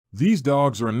These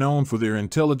dogs are known for their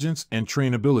intelligence and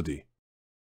trainability.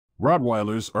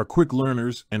 Rottweilers are quick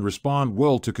learners and respond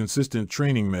well to consistent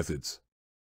training methods.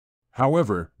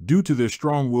 However, due to their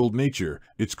strong-willed nature,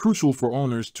 it's crucial for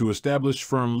owners to establish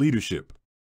firm leadership.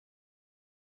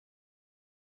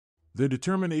 Their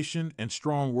determination and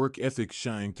strong work ethic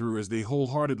shine through as they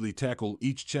wholeheartedly tackle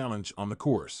each challenge on the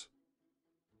course.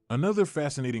 Another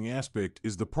fascinating aspect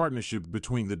is the partnership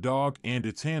between the dog and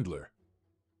its handler.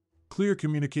 Clear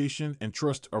communication and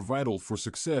trust are vital for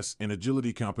success in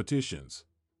agility competitions.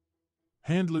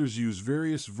 Handlers use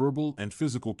various verbal and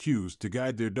physical cues to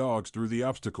guide their dogs through the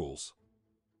obstacles.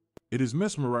 It is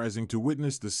mesmerizing to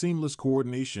witness the seamless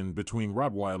coordination between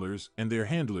Rottweilers and their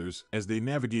handlers as they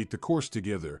navigate the course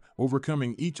together,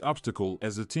 overcoming each obstacle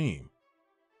as a team.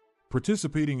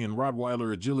 Participating in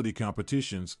Rottweiler agility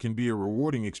competitions can be a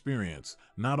rewarding experience,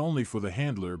 not only for the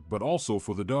handler but also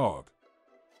for the dog.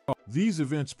 These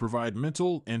events provide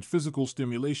mental and physical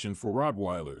stimulation for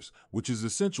Rottweilers, which is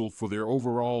essential for their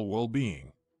overall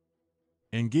well-being.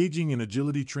 Engaging in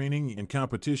agility training and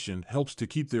competition helps to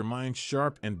keep their minds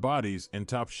sharp and bodies in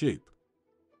top shape.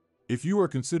 If you are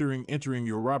considering entering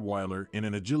your Rottweiler in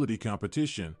an agility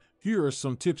competition, here are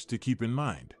some tips to keep in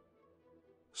mind.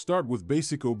 Start with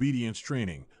basic obedience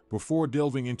training. Before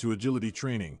delving into agility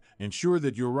training, ensure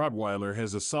that your Rottweiler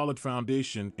has a solid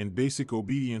foundation in basic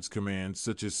obedience commands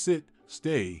such as sit,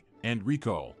 stay, and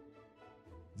recall.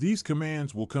 These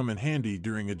commands will come in handy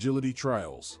during agility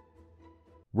trials.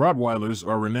 Rottweilers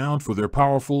are renowned for their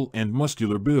powerful and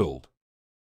muscular build.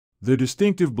 Their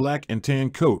distinctive black and tan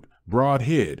coat, broad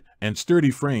head, and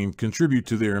sturdy frame contribute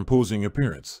to their imposing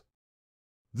appearance.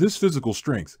 This physical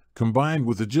strength, combined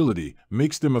with agility,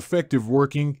 makes them effective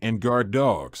working and guard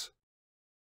dogs.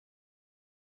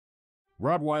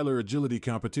 Rottweiler agility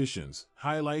competitions,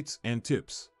 highlights and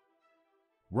tips.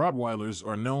 Rottweilers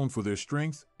are known for their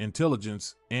strength,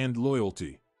 intelligence, and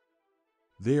loyalty.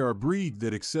 They are a breed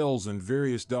that excels in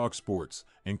various dog sports,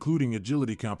 including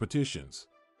agility competitions.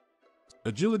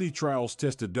 Agility trials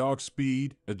test a dog's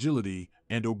speed, agility,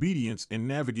 and obedience in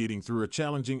navigating through a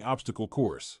challenging obstacle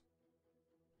course.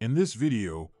 In this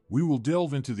video, we will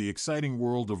delve into the exciting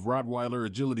world of Rottweiler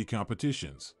agility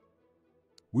competitions.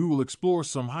 We will explore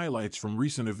some highlights from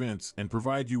recent events and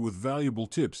provide you with valuable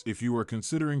tips if you are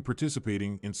considering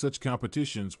participating in such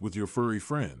competitions with your furry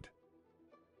friend.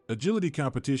 Agility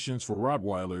competitions for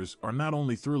Rottweilers are not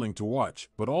only thrilling to watch,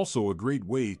 but also a great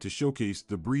way to showcase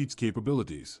the breed's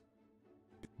capabilities.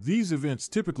 These events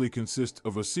typically consist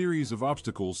of a series of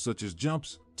obstacles such as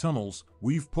jumps, tunnels,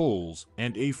 weave poles,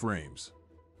 and A-frames.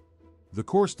 The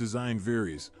course design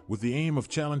varies, with the aim of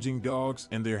challenging dogs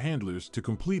and their handlers to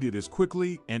complete it as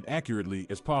quickly and accurately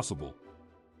as possible.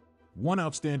 One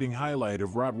outstanding highlight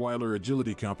of Rottweiler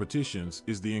agility competitions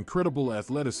is the incredible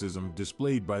athleticism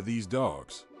displayed by these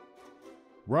dogs.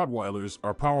 Rottweilers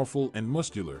are powerful and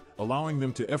muscular, allowing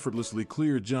them to effortlessly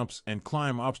clear jumps and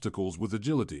climb obstacles with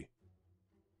agility.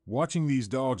 Watching these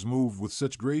dogs move with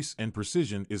such grace and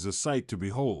precision is a sight to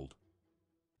behold.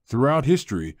 Throughout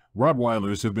history,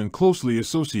 Rottweilers have been closely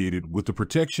associated with the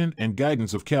protection and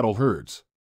guidance of cattle herds.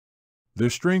 Their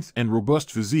strength and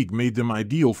robust physique made them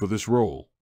ideal for this role.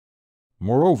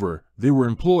 Moreover, they were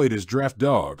employed as draft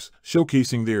dogs,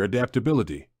 showcasing their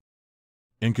adaptability.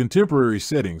 In contemporary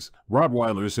settings,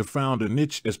 Rottweilers have found a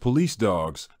niche as police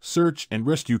dogs, search and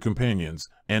rescue companions,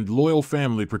 and loyal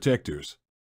family protectors.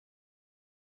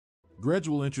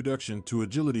 Gradual introduction to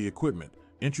agility equipment.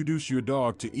 Introduce your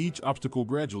dog to each obstacle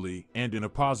gradually and in a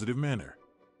positive manner.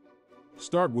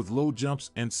 Start with low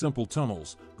jumps and simple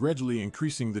tunnels, gradually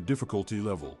increasing the difficulty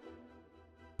level.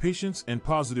 Patience and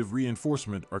positive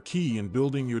reinforcement are key in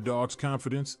building your dog's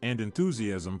confidence and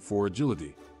enthusiasm for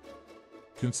agility.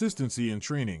 Consistency in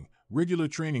training. Regular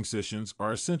training sessions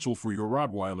are essential for your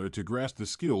Rottweiler to grasp the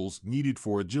skills needed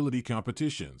for agility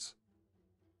competitions.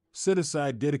 Set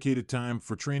aside dedicated time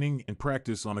for training and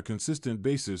practice on a consistent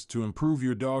basis to improve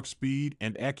your dog's speed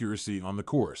and accuracy on the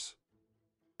course.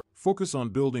 Focus on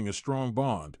building a strong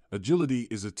bond. Agility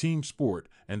is a team sport,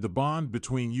 and the bond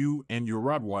between you and your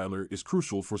Rottweiler is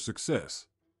crucial for success.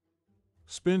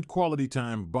 Spend quality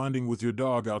time bonding with your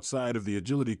dog outside of the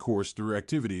agility course through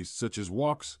activities such as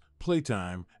walks,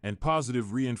 playtime, and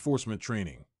positive reinforcement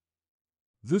training.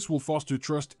 This will foster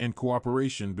trust and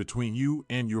cooperation between you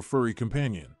and your furry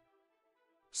companion.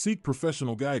 Seek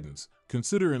professional guidance.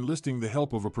 Consider enlisting the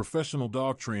help of a professional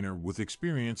dog trainer with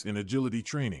experience in agility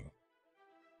training.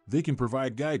 They can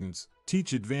provide guidance,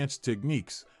 teach advanced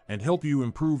techniques, and help you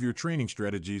improve your training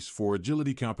strategies for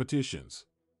agility competitions.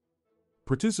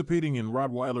 Participating in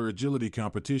Rottweiler agility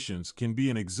competitions can be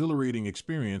an exhilarating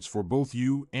experience for both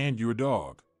you and your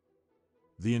dog.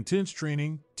 The intense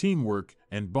training, teamwork,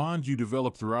 and bond you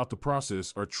develop throughout the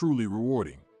process are truly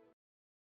rewarding.